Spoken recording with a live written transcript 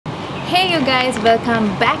Hey you guys, welcome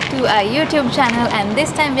back to our YouTube channel, and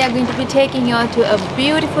this time we are going to be taking you all to a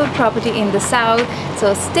beautiful property in the south.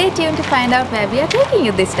 So stay tuned to find out where we are taking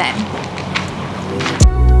you this time.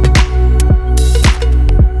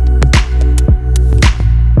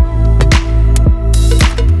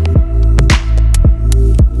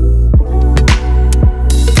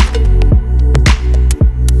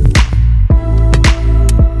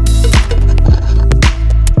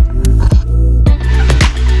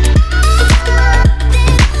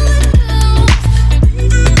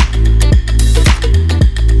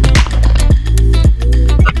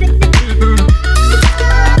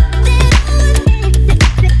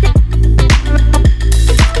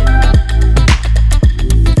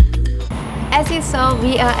 So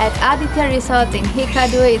we are at Aditya Resort in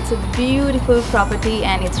Hikkaduwa. It's a beautiful property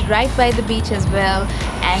and it's right by the beach as well.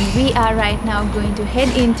 And we are right now going to head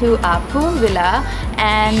into our pool villa.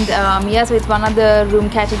 And yeah, so it's one of the room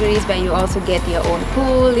categories where you also get your own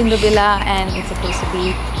pool in the villa, and it's supposed to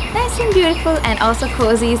be nice and beautiful and also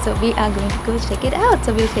cozy. So we are going to go check it out.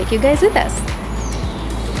 So we'll take you guys with us.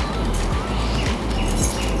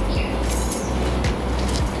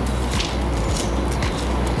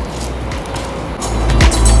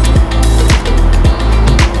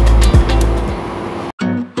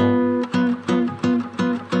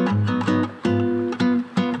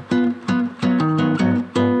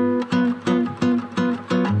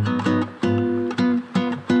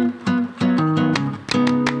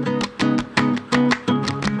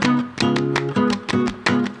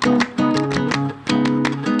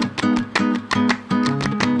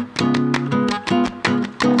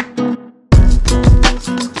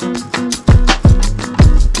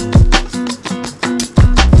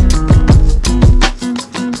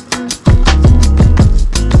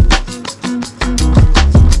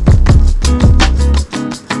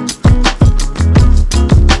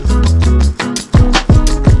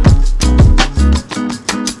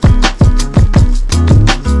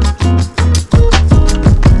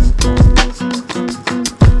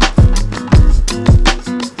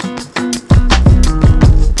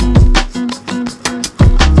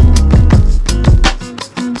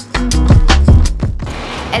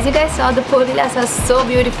 As you guys saw, the pool villas are so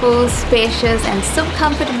beautiful, spacious and so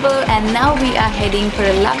comfortable, and now we are heading for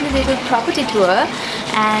a lovely little property tour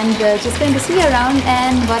and just going to see around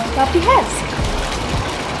and what the property has.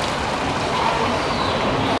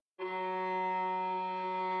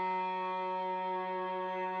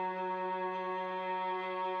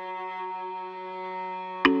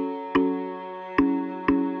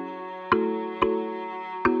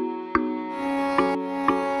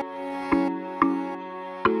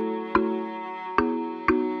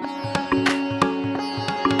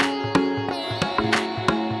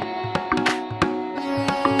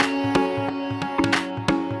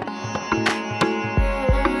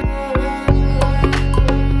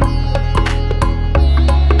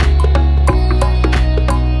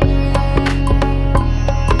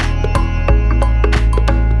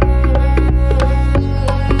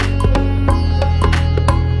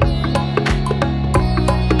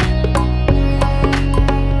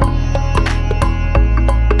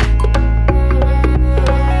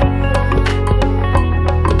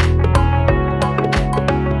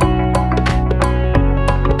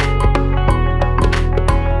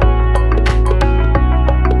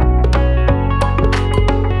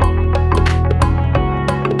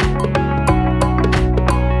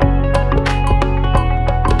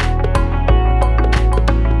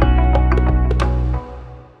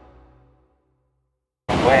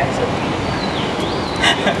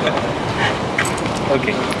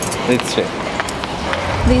 Okay, let's check.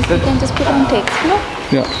 These you can just put on text, no?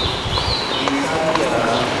 Yeah.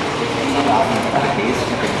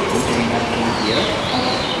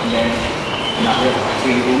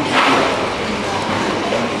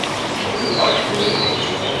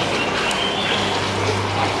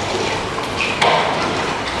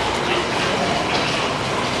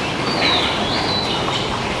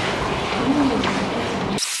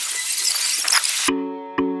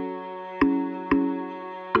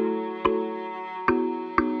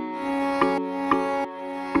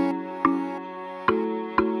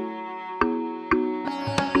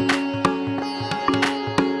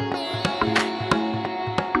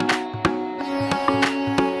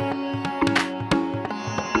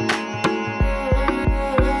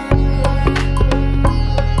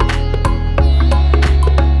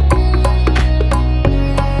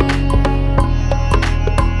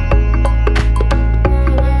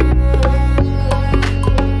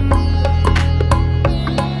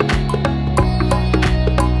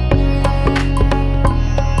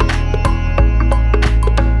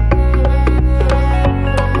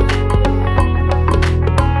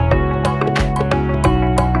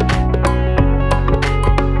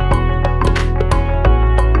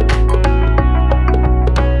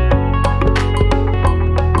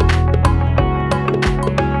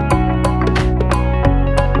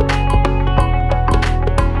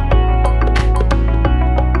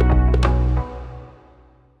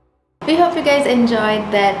 guys enjoyed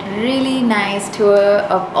that really nice tour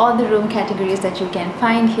of all the room categories that you can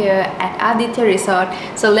find here at Aditya Resort.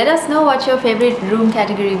 So let us know what your favorite room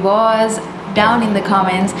category was down in the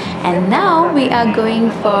comments. And now we are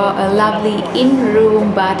going for a lovely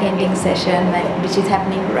in-room bartending session which is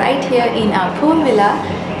happening right here in our pool villa.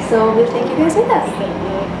 So we'll take you guys with us.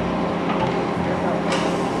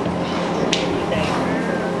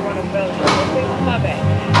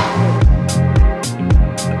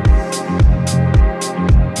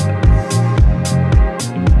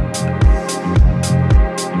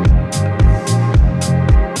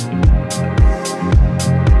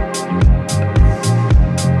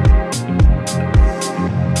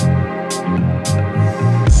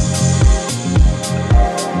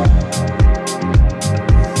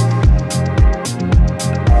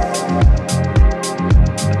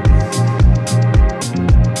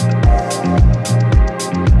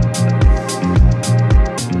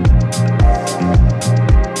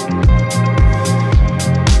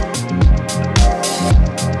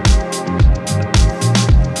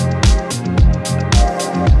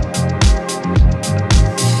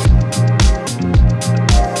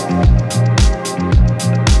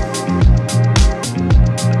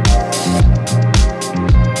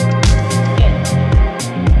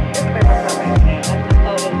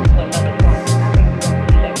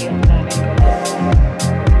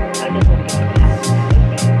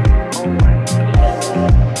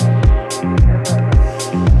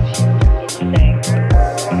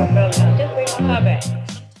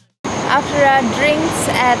 After our drinks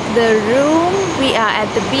at the room, we are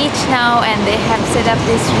at the beach now, and they have set up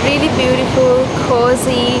this really beautiful,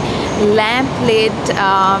 cozy, lamp-lit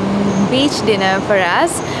beach dinner for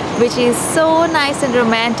us, which is so nice and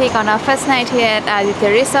romantic on our first night here at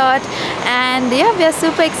Aditya Resort. And yeah, we are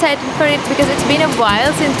super excited for it because it's been a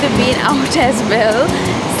while since we've been out as well.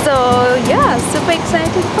 So yeah, super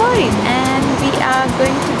excited for it, and we are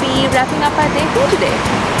going to be wrapping up our day here today.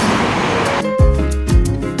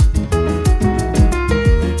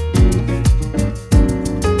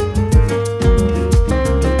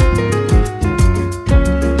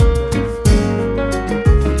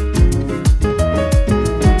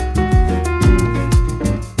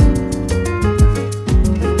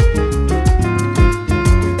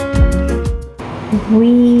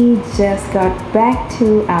 We just got back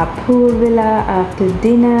to our pool villa after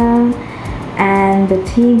dinner, and the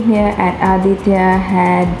team here at Aditya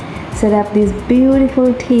had set up these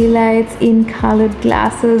beautiful tea lights in colored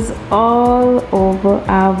glasses all over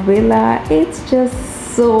our villa. It's just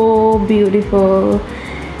so beautiful,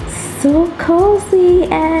 so cozy,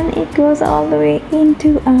 and it goes all the way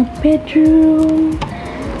into our bedroom.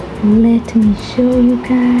 Let me show you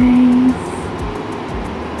guys.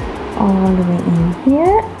 All the way in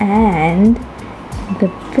here, and the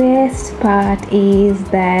best part is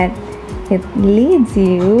that it leads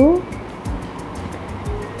you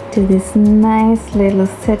to this nice little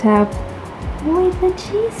setup with a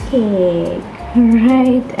cheesecake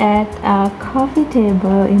right at our coffee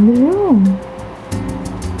table in the room.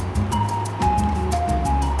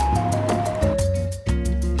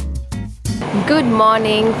 Good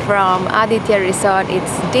morning from Aditya Resort.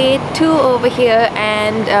 It's day 2 over here,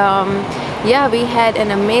 and yeah, we had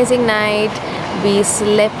an amazing night. We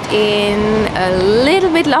slept in a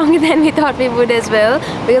little bit longer than we thought we would as well,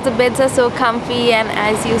 because the beds are so comfy, and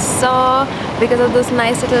as you saw, because of those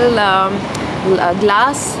nice little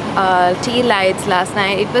glass tea lights last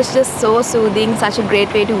night, it was just so soothing, such a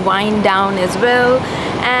great way to wind down as well.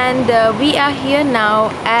 And we are here now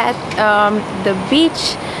at the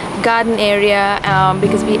beach garden area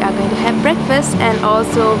because we are going to have breakfast, and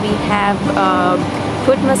also we have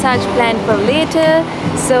foot massage planned for later.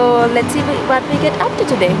 So let's see what we get up to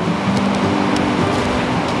today.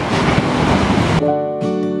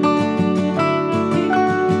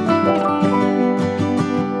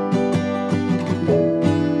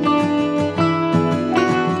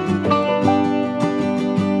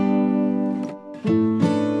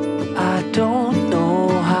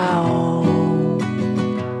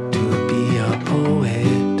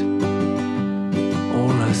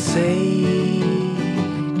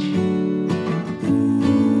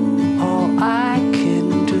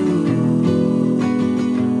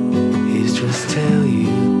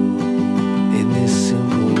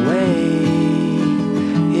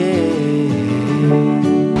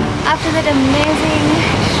 Amazing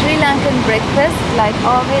Sri Lankan breakfast. Like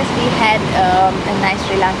always, we had a nice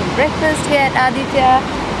Sri Lankan breakfast here at Aditya,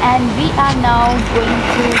 and we are now going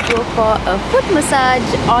to go for a foot massage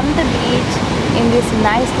on the beach in this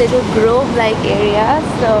nice little grove-like area.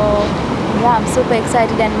 So yeah, I'm super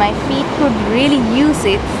excited, and my feet could really use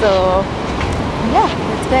it. So yeah,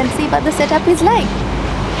 let's go and see what the setup is like.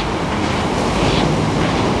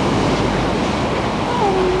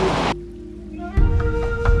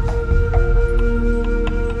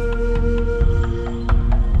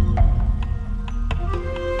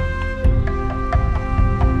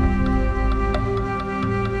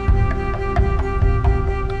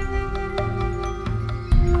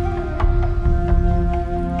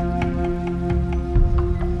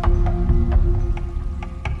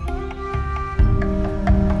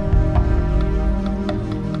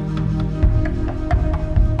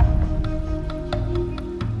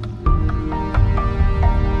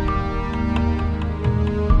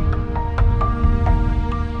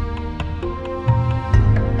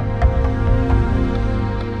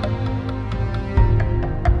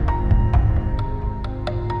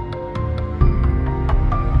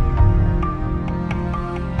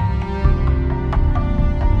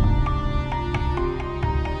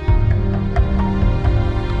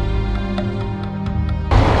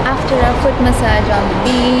 After our foot massage on the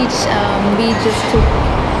beach, we just took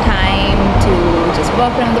time to just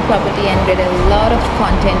walk around the property and get a lot of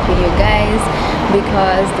content for you guys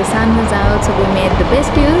because the sun was out, so we made the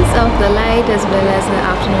best use of the light as well as the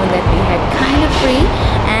afternoon that we had kind of free.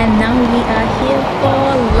 And now we are here for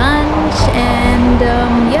lunch, and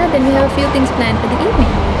yeah, then we have a few things planned for the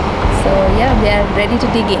evening. So yeah, we are ready to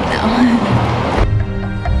dig in now.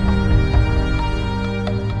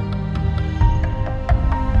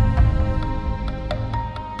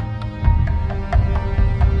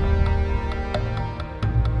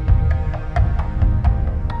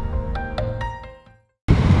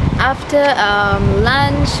 After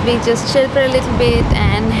lunch, we just chilled for a little bit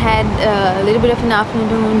and had a little bit of an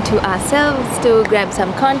afternoon to ourselves to grab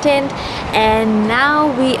some content. And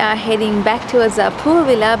now we are heading back towards our pool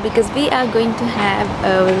villa because we are going to have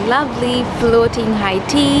a lovely floating high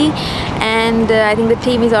tea, and I think the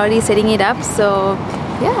team is already setting it up. So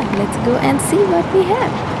yeah, let's go and see what we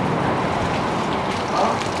have.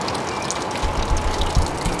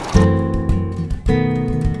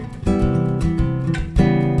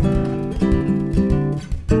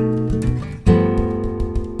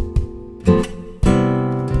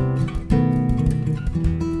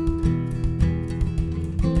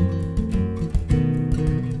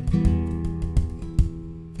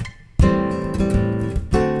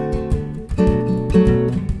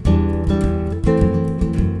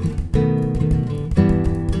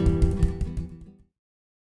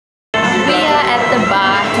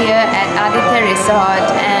 Here at Aditya Resort,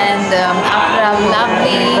 and after a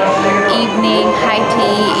lovely evening high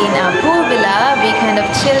tea in our pool villa, we kind of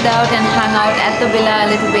chilled out and hung out at the villa a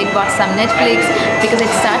little bit, watched some Netflix because it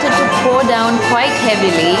started to pour down quite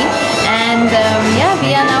heavily. And yeah, we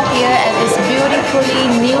are now here at this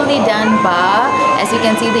beautifully newly done bar. As you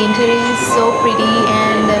can see, the interior is so pretty,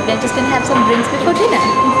 and we're just gonna have some drinks before dinner.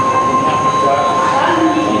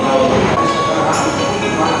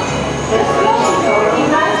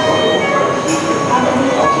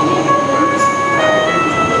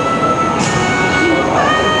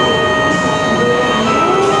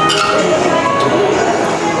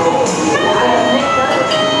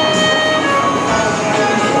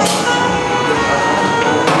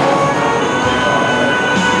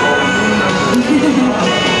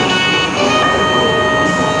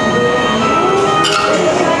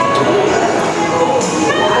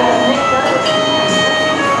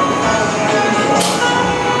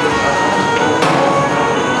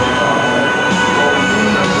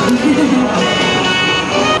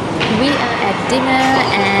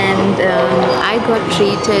 I got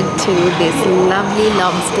treated to this lovely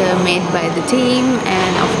lobster made by the team,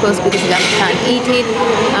 and of course because Gamith can't eat it,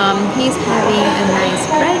 he's having a nice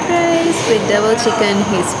fried rice with double chicken,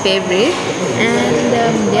 his favorite.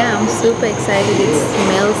 And yeah, I'm super excited. It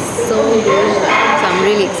smells so good, so I'm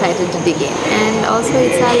really excited to dig in. And also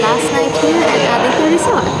it's our last night here at Aditya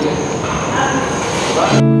Resort.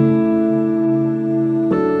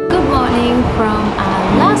 Good morning from our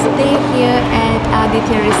last day here at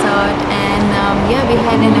Aditya Resort, and yeah, we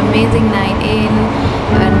had an amazing night in,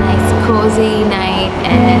 a nice cozy night,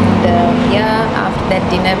 and yeah, after that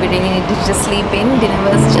dinner we really needed to just sleep in. Dinner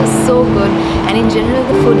was just so good, and in general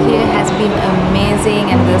the food here has been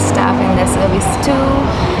amazing, and the staff and their service too.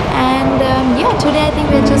 And yeah, today I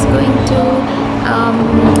think we're just going to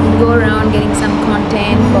go around getting some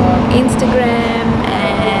content for Instagram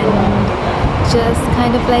and just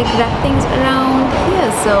kind of like wrap things around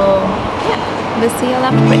here. So yeah, we'll see you all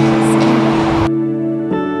after breakfast.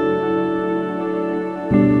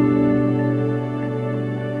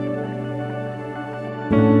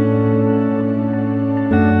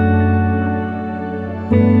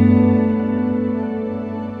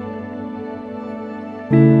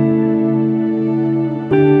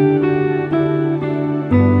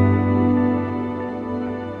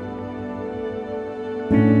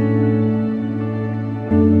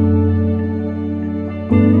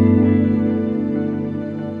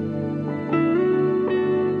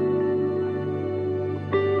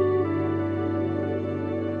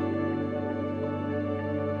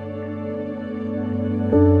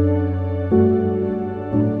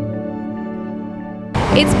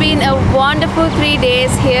 been a wonderful 3 days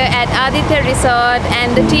here at Aditya Resort,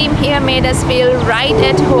 and the team here made us feel right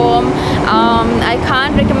at home. I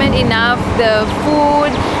can't recommend enough the food,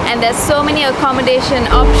 and there's so many accommodation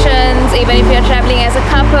options even if you're traveling as a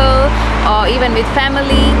couple or even with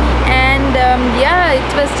family. And yeah, it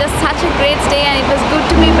was just such a great stay, and it was good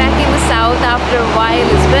to be back in the south after a while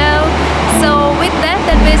as well. So with that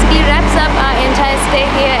basically wraps up our entire stay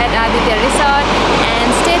here at Aditya Resort.